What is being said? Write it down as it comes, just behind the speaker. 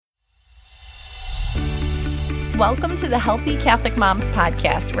welcome to the Healthy Catholic Moms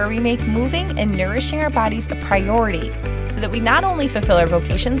podcast, where we make moving and nourishing our bodies a priority so that we not only fulfill our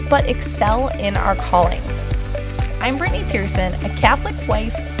vocations, but excel in our callings. I'm Brittany Pearson, a Catholic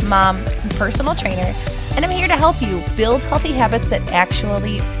wife, mom, and personal trainer, and I'm here to help you build healthy habits that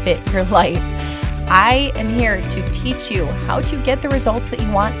actually fit your life. I am here to teach you how to get the results that you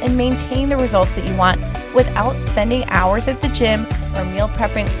want and maintain the results that you want without spending hours at the gym or meal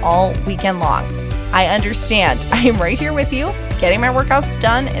prepping all weekend long. I understand. I am right here with you, getting my workouts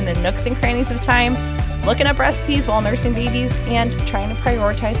done in the nooks and crannies of time, looking up recipes while nursing babies, and trying to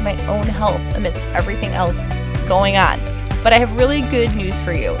prioritize my own health amidst everything else going on. But I have really good news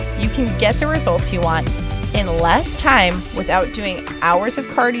for you. You can get the results you want in less time without doing hours of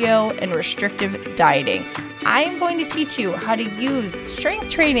cardio and restrictive dieting. I am going to teach you how to use strength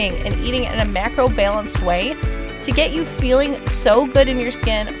training and eating in a macro balanced way to get you feeling so good in your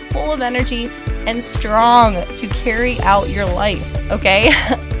skin, full of energy, and strong to carry out your life, okay?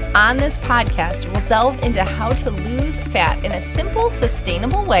 On this podcast, we'll delve into how to lose fat in a simple,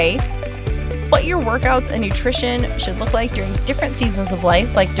 sustainable way, what your workouts and nutrition should look like during different seasons of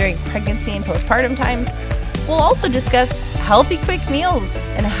life, like during pregnancy and postpartum times. We'll also discuss healthy, quick meals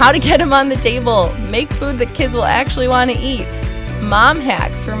and how to get them on the table, make food that kids will actually want to eat, mom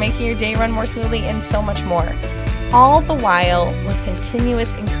hacks for making your day run more smoothly, and so much more. All the while with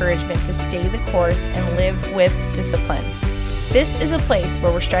continuous encouragement to stay the course and live with discipline. This is a place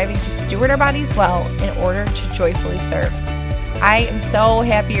where we're striving to steward our bodies well in order to joyfully serve. I am so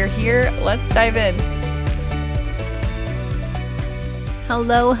happy you're here. Let's dive in.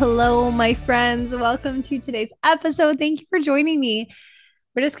 Hello, my friends. Welcome to today's episode. Thank you for joining me.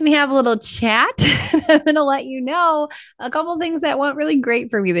 We're just going to have a little chat. I'm going to let you know a couple things that went really great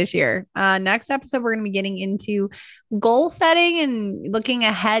for me this year. Next episode, we're going to be getting into goal setting and looking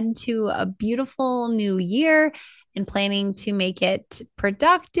ahead to a beautiful new year and planning to make it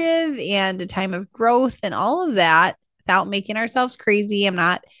productive and a time of growth and all of that without making ourselves crazy. I'm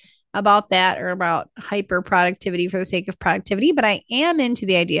not about that or about hyper productivity for the sake of productivity, but I am into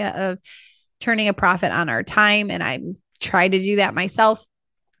the idea of turning a profit on our time, and I'm trying to do that myself.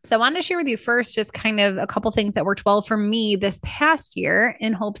 So I wanted to share with you first just kind of a couple things that worked well for me this past year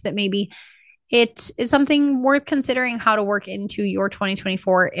in hopes that maybe it is something worth considering how to work into your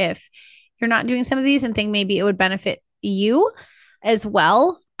 2024 if you're not doing some of these and think maybe it would benefit you as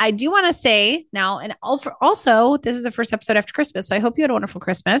well. I do want to say now, and also this is the first episode after Christmas, so I hope you had a wonderful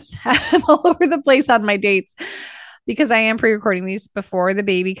Christmas. I'm all over the place on my dates because I am pre-recording these before the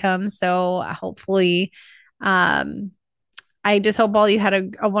baby comes. So hopefully, I just hope all you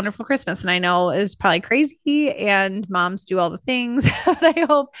had a wonderful Christmas. And I know it was probably crazy and moms do all the things, but I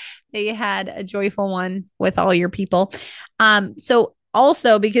hope that you had a joyful one with all your people. So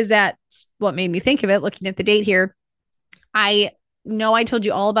also, because that's what made me think of it, looking at the date here, I know I told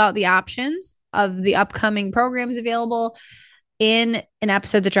you all about the options of the upcoming programs available in an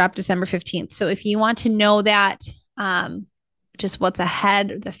episode that dropped December 15th. So if you want to know that, just what's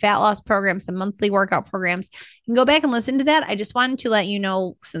ahead, the fat loss programs, the monthly workout programs, you can go back and listen to that. I just wanted to let you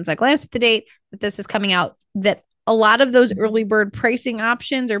know, since I glanced at the date that this is coming out, that a lot of those early bird pricing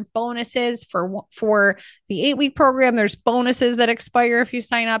options or bonuses for the 8-week program, there's bonuses that expire if you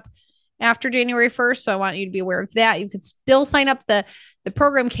sign up after January 1st. So I want you to be aware of that. You could still sign up. The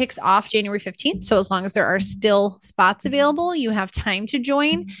program kicks off January 15th. So as long as there are still spots available, you have time to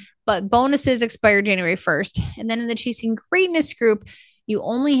join. But bonuses expire January 1st. And then in the Chasing Greatness group, you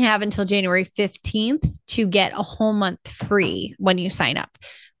only have until January 15th to get a whole month free when you sign up,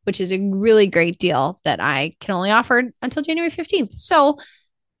 which is a really great deal that I can only offer until January 15th. So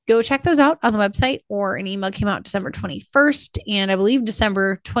go check those out on the website, or an email came out December 21st. And I believe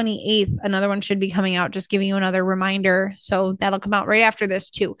December 28th, another one should be coming out, just giving you another reminder. So that'll come out right after this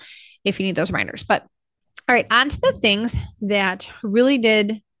too, if you need those reminders. But all right, on to the things that really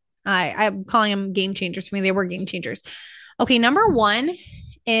did, I'm calling them game changers for me. They were game changers. Okay. Number one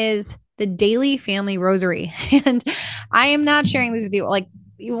is the daily family rosary. And I am not sharing these with you. Like,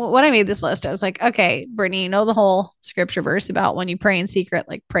 when I made this list, I was like, okay, Brittany, you know the whole scripture verse about when you pray in secret,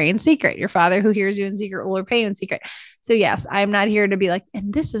 like pray in secret. Your Father who hears you in secret will repay you in secret. So yes, I'm not here to be like,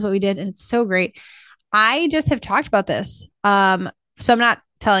 and this is what we did, and it's so great. I just have talked about this. So I'm not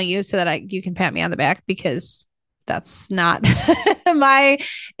telling you so that you can pat me on the back, because that's not my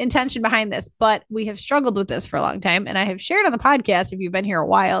intention behind this. But we have struggled with this for a long time, and I have shared on the podcast, if you've been here a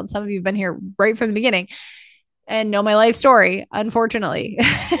while, and some of you have been here right from the beginning and know my life story, unfortunately,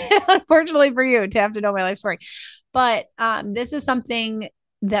 unfortunately for you to have to know my life story. But this is something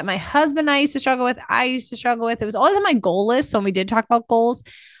that my husband and I used to struggle with. I used to struggle with. It was always on my goal list. So when we did talk about goals,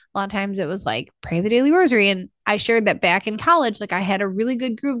 a lot of times it was like, pray the daily rosary. And I shared that back in college, like I had a really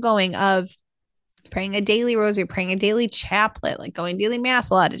good groove going of praying a daily rosary, praying a daily chaplet, like going daily mass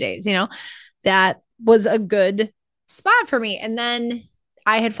a lot of days, that was a good spot for me. And then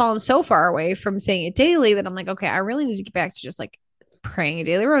I had fallen so far away from saying it daily that I'm like, okay, I really need to get back to just like praying a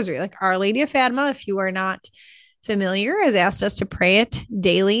daily rosary. Like Our Lady of Fatima, if you are not familiar, has asked us to pray it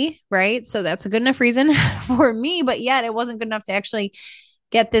daily, right? So that's a good enough reason for me, but yet it wasn't good enough to actually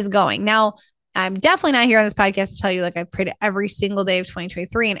get this going. Now, I'm definitely not here on this podcast to tell you like I prayed it every single day of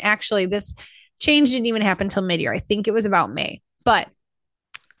 2023. And actually, this change didn't even happen until mid-year. I think it was about May. But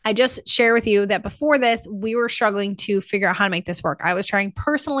I just share with you that before this, we were struggling to figure out how to make this work. I was trying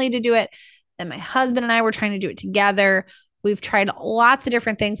personally to do it. Then my husband and I were trying to do it together. We've tried lots of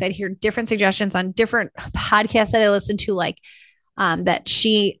different things. I'd hear different suggestions on different podcasts that I listened to, like that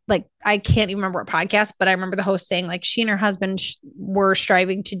she, like, I can't even remember what podcast, but I remember the host saying like she and her husband were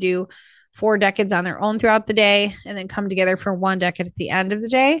striving to do 4 decades on their own throughout the day and then come together for 1 decade at the end of the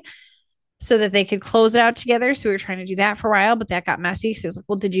day so that they could close it out together. So we were trying to do that for a while, but that got messy. So it was like,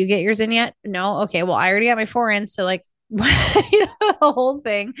 well, did you get yours in yet? No. Okay. Well, I already got my 4 in. So like, the whole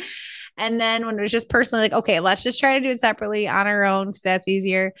thing. And then when it was just personally like, okay, let's just try to do it separately on our own because that's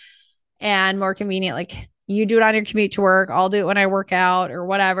easier and more convenient. Like you do it on your commute to work. I'll do it when I work out or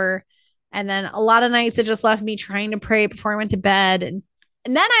whatever. And then a lot of nights it just left me trying to pray before I went to bed. And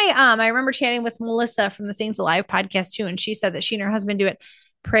then I remember chatting with Melissa from the Saints Alive podcast too. And she said that she and her husband do it,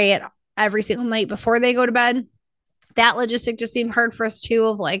 pray it every single night before they go to bed. That logistic just seemed hard for us too,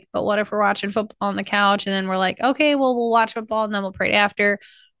 of like, but what if we're watching football on the couch and then we're like, okay, well, we'll watch football and then we'll pray after.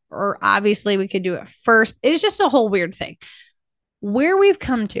 Or obviously we could do it first. It was just a whole weird thing. Where we've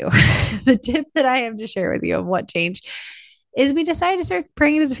come to, the tip that I have to share with you of what changed is we decided to start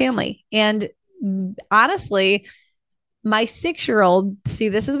praying as a family. And honestly, my 6-year-old, see,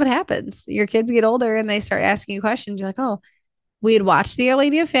 this is what happens. Your kids get older and they start asking you questions. You're like, oh, we had watched the Our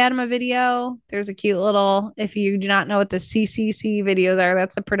Lady of Fatima video. There's a cute little, if you do not know what the CCC videos are,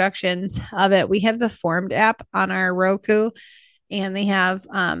 that's the productions of it. We have the Formed app on our Roku, and they have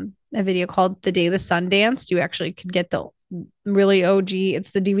a video called The Day the Sun Danced. You actually could get the really OG.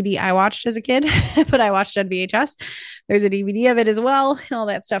 It's the DVD I watched as a kid, but I watched it on VHS. There's a DVD of it as well and all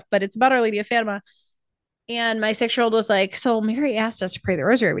that stuff, but it's about Our Lady of Fatima. And my 6-year-old was like, so Mary asked us to pray the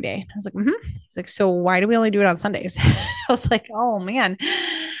rosary every day. I was like, He's like, so why do we only do it on Sundays? I was like, oh man,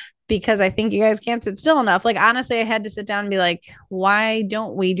 because I think you guys can't sit still enough. Like, honestly, I had to sit down and be like, why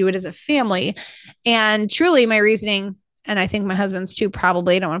don't we do it as a family? And truly my reasoning, and I think my husband's too,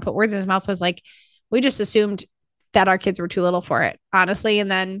 probably, I don't want to put words in his mouth, was like, we just assumed that our kids were too little for it, honestly. And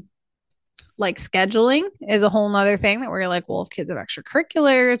then like scheduling is a whole nother thing that we're like, well, if kids have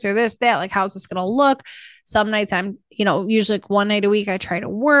extracurriculars or this, that, like, how's this going to look? Some nights I'm, usually like 1 night a week, I try to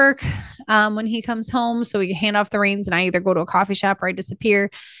work when he comes home. So we can hand off the reins and I either go to a coffee shop or I disappear.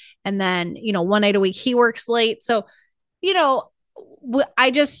 And then, 1 night a week, he works late. So,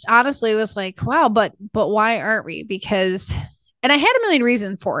 I just honestly was like, wow, but why aren't we? Because, and I had a million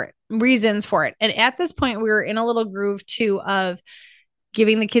reasons for it. And at this point we were in a little groove too of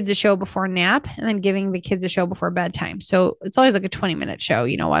giving the kids a show before nap and then giving the kids a show before bedtime. So it's always like a 20-minute show,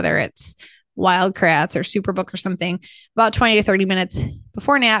 whether it's Wild Kratts or Superbook or something, about 20 to 30 minutes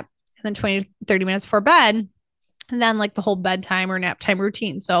before nap and then 20 to 30 minutes before bed. And then like the whole bedtime or nap time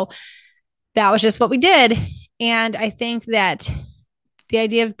routine. So that was just what we did. And I think that the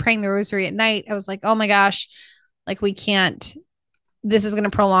idea of praying the rosary at night, I was like, oh my gosh, like we can't, this is going to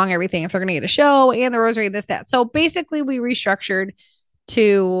prolong everything if they're going to get a show and the rosary, this, that. So basically we restructured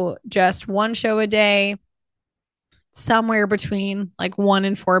to just 1 show a day, somewhere between like 1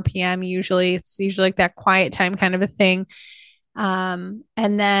 and 4 p.m. Usually it's usually like that quiet time kind of a thing. And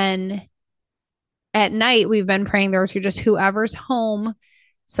then at night we've been praying the rosary, just whoever's home.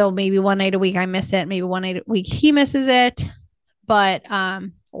 So maybe 1 night a week I miss it. Maybe 1 night a week he misses it. But,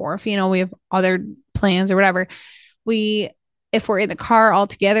 or if, we have other plans or whatever, if we're in the car all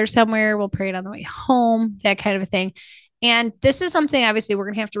together somewhere, we'll pray it on the way home, that kind of a thing. And this is something obviously we're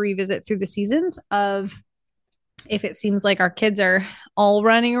going to have to revisit through the seasons of if it seems like our kids are all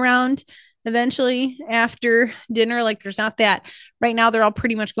running around eventually after dinner, like there's not that right now, they're all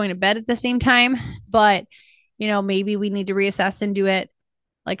pretty much going to bed at the same time, but maybe we need to reassess and do it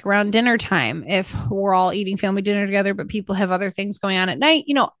like around dinner time. If we're all eating family dinner together, but people have other things going on at night,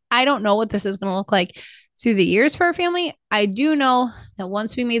 I don't know what this is going to look like through the years for our family. I do know that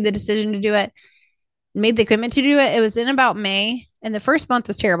once we made the decision to do it, made the commitment to do it, it was in about May, and the first month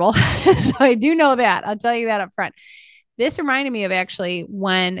was terrible. So I do know that. I'll tell you that up front. This reminded me of actually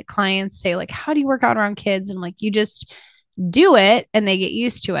when clients say like, how do you work out around kids? And like, you just do it and they get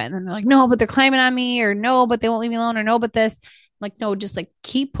used to it. And then they're like, no, but they're climbing on me, or no, but they won't leave me alone, or no, but this. I'm like, no, just like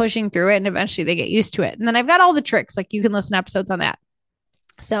keep pushing through it. And eventually they get used to it. And then I've got all the tricks. Like you can listen to episodes on that.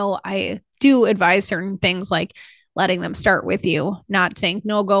 So I do advise certain things like letting them start with you, not saying,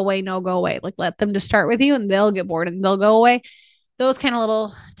 no, go away, no, go away. Like let them just start with you and they'll get bored and they'll go away. Those kind of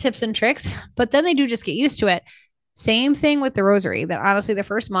little tips and tricks. But then they do just get used to it. Same thing with the rosary, that honestly, the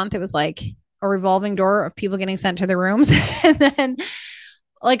first month it was like a revolving door of people getting sent to their rooms. And then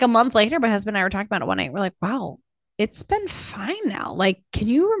like a month later, my husband and I were talking about it one night. We're like, wow, it's been fine now. Like, do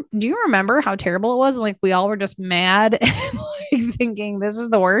you remember how terrible it was? Like, we all were just mad and like thinking this is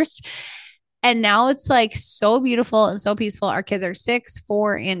the worst. And now it's like so beautiful and so peaceful. Our kids are 6,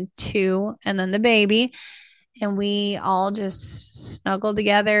 4, and 2, and then the baby. And we all just snuggle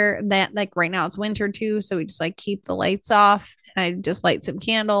together. That like right now it's winter too. So we just like keep the lights off and I just light some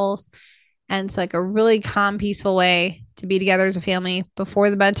candles. And it's like a really calm, peaceful way to be together as a family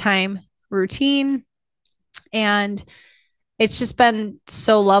before the bedtime routine. And it's just been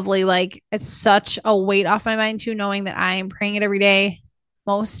so lovely. Like it's such a weight off my mind too, knowing that I am praying it every day,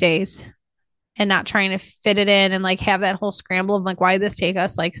 most days, and not trying to fit it in and like have that whole scramble of like, why did this take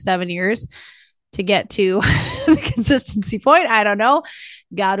us like 7 years to get to the consistency point? I don't know.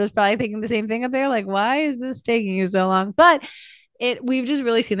 God was probably thinking the same thing up there. Like, why is this taking you so long? But we've just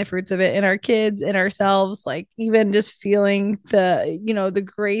really seen the fruits of it in our kids, in ourselves, like even just feeling the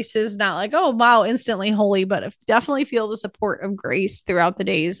grace is not like, oh, wow, instantly holy, but definitely feel the support of grace throughout the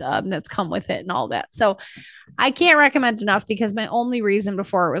days that's come with it and all that. So I can't recommend enough, because my only reason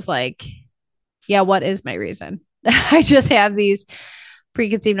before was like, yeah, what is my reason? I just have these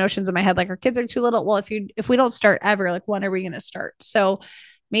preconceived notions in my head. Like our kids are too little. Well, if we don't start ever, like when are we going to start? So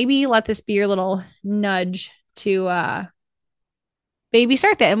maybe let this be your little nudge to, baby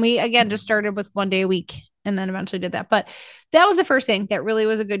start that. And we, again, just started with 1 day a week and then eventually did that. But that was the first thing that really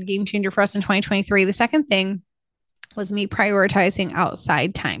was a good game changer for us in 2023. The second thing was me prioritizing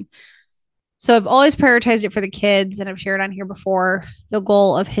outside time. So I've always prioritized it for the kids, and I've shared on here before the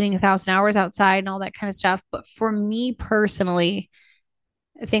goal of hitting 1,000 hours outside and all that kind of stuff. But for me personally,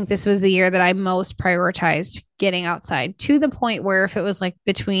 I think this was the year that I most prioritized getting outside, to the point where if it was like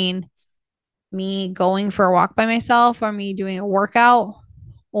between me going for a walk by myself or me doing a workout,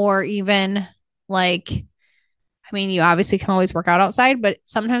 or even like, I mean, you obviously can always work out outside, but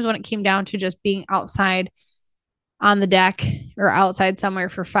sometimes when it came down to just being outside on the deck or outside somewhere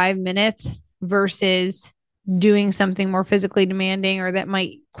for 5 minutes versus doing something more physically demanding or that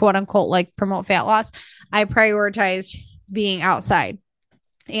might quote unquote like promote fat loss, I prioritized being outside.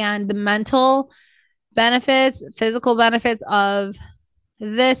 And the mental benefits, physical benefits of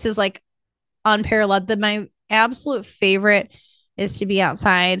this is like unparalleled. My absolute favorite is to be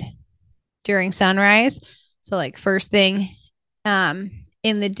outside during sunrise. So like first thing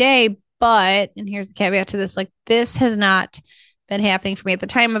in the day. But, and here's the caveat to this, like this has not been happening for me at the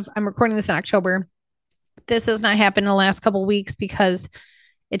time of I'm recording this in October. This has not happened in the last couple of weeks because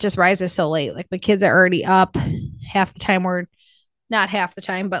it just rises so late. Like my kids are already up half the time. We're not half the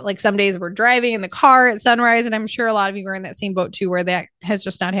time, but like some days we're driving in the car at sunrise. And I'm sure a lot of you are in that same boat too, where that has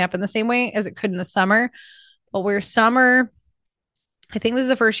just not happened the same way as it could in the summer. But where summer, I think this is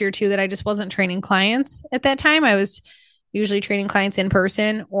the first year too that I just wasn't training clients at that time. I was usually training clients in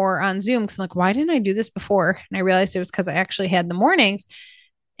person or on Zoom, because I'm like, why didn't I do this before? And I realized it was because I actually had the mornings.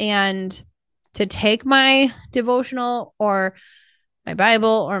 And to take my devotional or my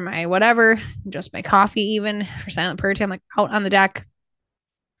Bible or my whatever, just my coffee, even for silent prayer time, like out on the deck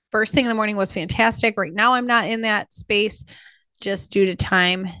first thing in the morning was fantastic. Right now, I'm not in that space just due to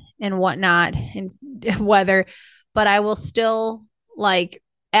time and whatnot and weather, but I will still like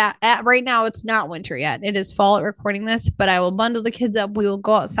at right now, it's not winter yet. It is fall at recording this, but I will bundle the kids up. We will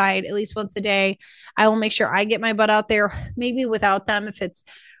go outside at least once a day. I will make sure I get my butt out there, maybe without them if it's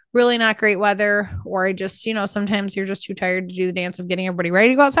really not great weather, or I just, sometimes you're just too tired to do the dance of getting everybody ready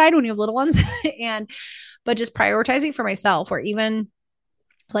to go outside when you have little ones. But just prioritizing for myself, or even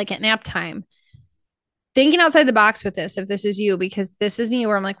like at nap time, thinking outside the box with this, if this is you, because this is me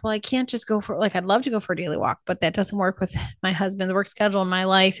where I'm like, well, I can't just go for, like, I'd love to go for a daily walk, but that doesn't work with my husband's work schedule and my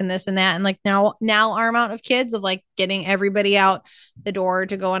life and this and that. And like now our amount of kids of like getting everybody out the door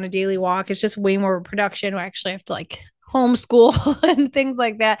to go on a daily walk, it's just way more production. I actually have to like homeschool and things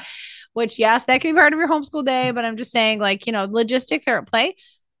like that, which yes, that can be part of your homeschool day, but I'm just saying like, logistics are at play.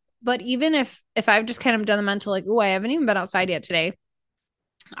 But even if I've just kind of done the mental, like, oh, I haven't even been outside yet today,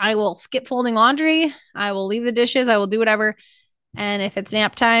 I will skip folding laundry. I will leave the dishes. I will do whatever. And if it's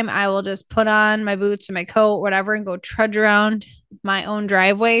nap time, I will just put on my boots and my coat, whatever, and go trudge around my own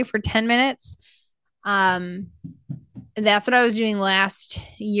driveway for 10 minutes. that's what I was doing last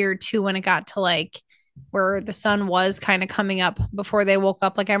year too, when it got to like where the sun was kind of coming up before they woke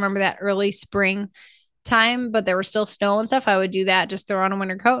up. Like I remember that early spring time, but there was still snow and stuff. I would do that, just throw on a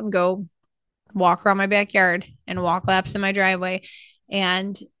winter coat and go walk around my backyard and walk laps in my driveway.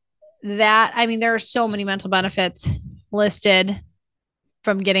 And that, I mean, there are so many mental benefits listed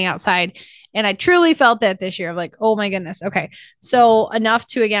from getting outside. And I truly felt that this year of like, oh my goodness. Okay. So enough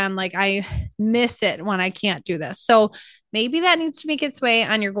to, again, like I miss it when I can't do this. So maybe that needs to make its way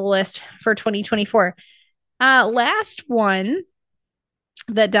on your goal list for 2024. Last one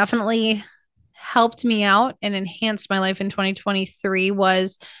that definitely helped me out and enhanced my life in 2023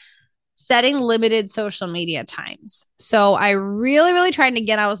 was setting limited social media times. So I really, really tried, and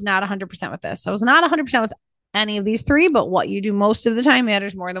again, I was not 100% with this. I was not 100% with any of these three, but what you do most of the time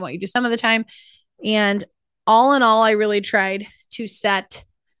matters more than what you do some of the time. And all in all, I really tried to set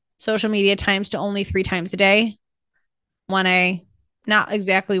social media times to only 3 times a day not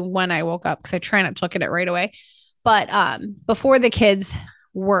exactly when I woke up, because I try not to look at it right away. But before the kids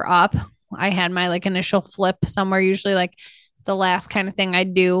were up, I had my like initial flip somewhere, usually like the last kind of thing I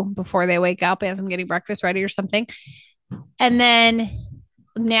do before they wake up as I'm getting breakfast ready or something. And then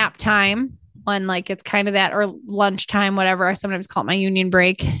nap time, when like it's kind of that, or lunchtime, whatever. I sometimes call it my union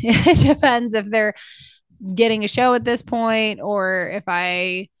break. It depends if they're getting a show at this point, or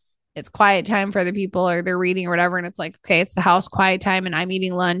if it's quiet time for other people, or they're reading or whatever. And it's like, okay, it's the house quiet time and I'm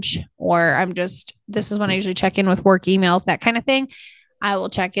eating lunch, or this is when I usually check in with work emails, that kind of thing. I will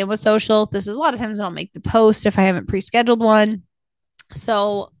check in with socials. This is a lot of times I'll make the post if I haven't pre-scheduled one.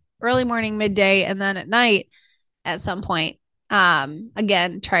 So early morning, midday, and then at night at some point.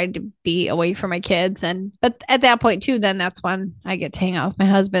 Again, tried to be away from my kids. But at that point too, then that's when I get to hang out with my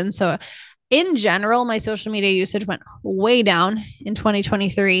husband. So in general, my social media usage went way down in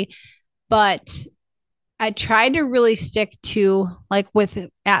 2023, but I tried to really stick to like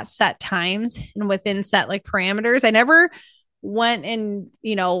at set times and within set like parameters. I never went and,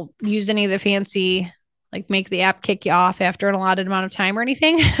 use any of the fancy, like make the app kick you off after an allotted amount of time or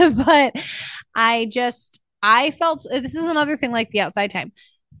anything. But I felt, this is another thing like the outside time.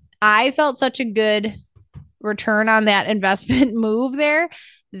 I felt such a good return on that investment move there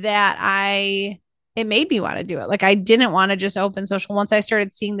that it made me want to do it. Like I didn't want to just open social. Once I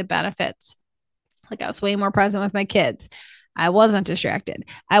started seeing the benefits, like I was way more present with my kids. I wasn't distracted.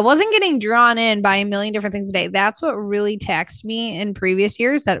 I wasn't getting drawn in by a million different things a day. That's what really taxed me in previous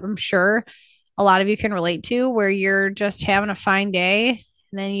years, that I'm sure a lot of you can relate to, where you're just having a fine day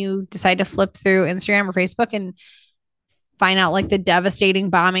and then you decide to flip through Instagram or Facebook and find out like the devastating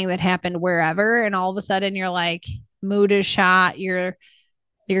bombing that happened wherever. And all of a sudden you're like, mood is shot. Your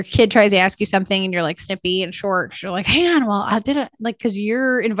kid tries to ask you something and you're like snippy and short. You're like, hang on, well, I didn't like, cause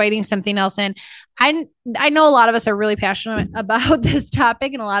you're inviting something else in. I know a lot of us are really passionate about this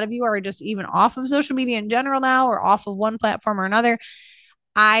topic, and a lot of you are just even off of social media in general now, or off of one platform or another.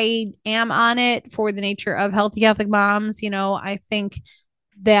 I am on it for the nature of Healthy Catholic Moms. I think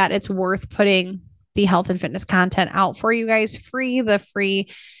that it's worth putting the health and fitness content out for you guys the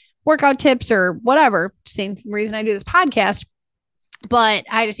free workout tips or whatever. Same reason I do this podcast. But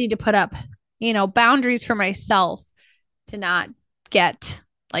I just need to put up, boundaries for myself to not get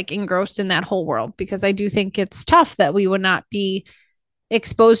like engrossed in that whole world, because I do think it's tough that we would not be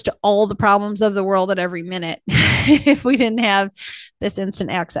exposed to all the problems of the world at every minute if we didn't have this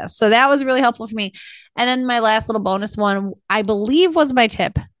instant access. So that was really helpful for me. And then my last little bonus one, I believe, was my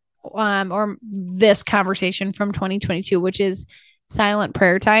tip or this conversation from 2022, which is silent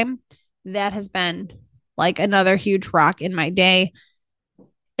prayer time. That has been like another huge rock in my day.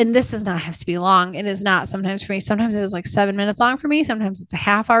 And this does not have to be long. It is not sometimes for me. Sometimes it is like 7 minutes long for me. Sometimes it's a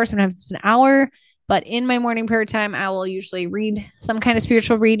half hour. Sometimes it's an hour. But in my morning prayer time, I will usually read some kind of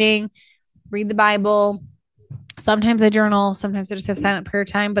spiritual reading, read the Bible. Sometimes I journal. Sometimes I just have silent prayer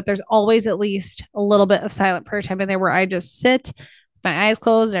time. But there's always at least a little bit of silent prayer time in there where I just sit, my eyes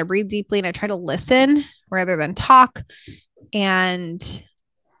closed, and I breathe deeply, and I try to listen rather than talk. And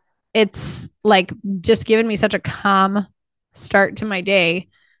it's like just given me such a calm start to my day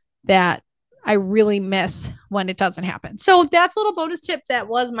that I really miss when it doesn't happen. So that's a little bonus tip. That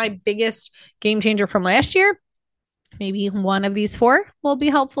was my biggest game changer from last year. Maybe one of these 4 will be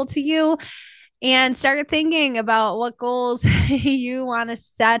helpful to you, and start thinking about what goals you want to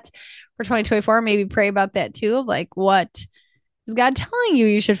set for 2024. Maybe pray about that too. Of like, what is God telling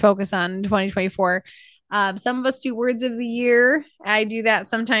you should focus on in 2024? Some of us do words of the year. I do that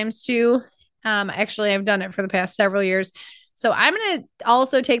sometimes too. Actually, I've done it for the past several years. So I'm going to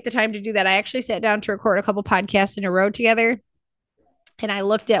also take the time to do that. I actually sat down to record a couple podcasts in a row together, and I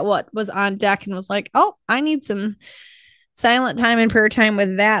looked at what was on deck and was like, oh, I need some silent time and prayer time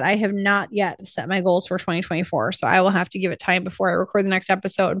with that. I have not yet set my goals for 2024. So I will have to give it time before I record the next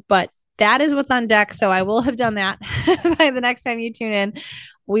episode. But that is what's on deck. So I will have done that by the next time you tune in.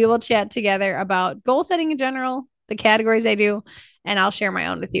 We will chat together about goal setting in general, the categories I do, and I'll share my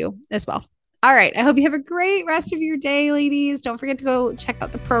own with you as well. All right. I hope you have a great rest of your day, ladies. Don't forget to go check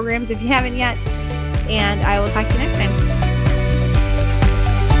out the programs if you haven't yet. And I will talk to you next time.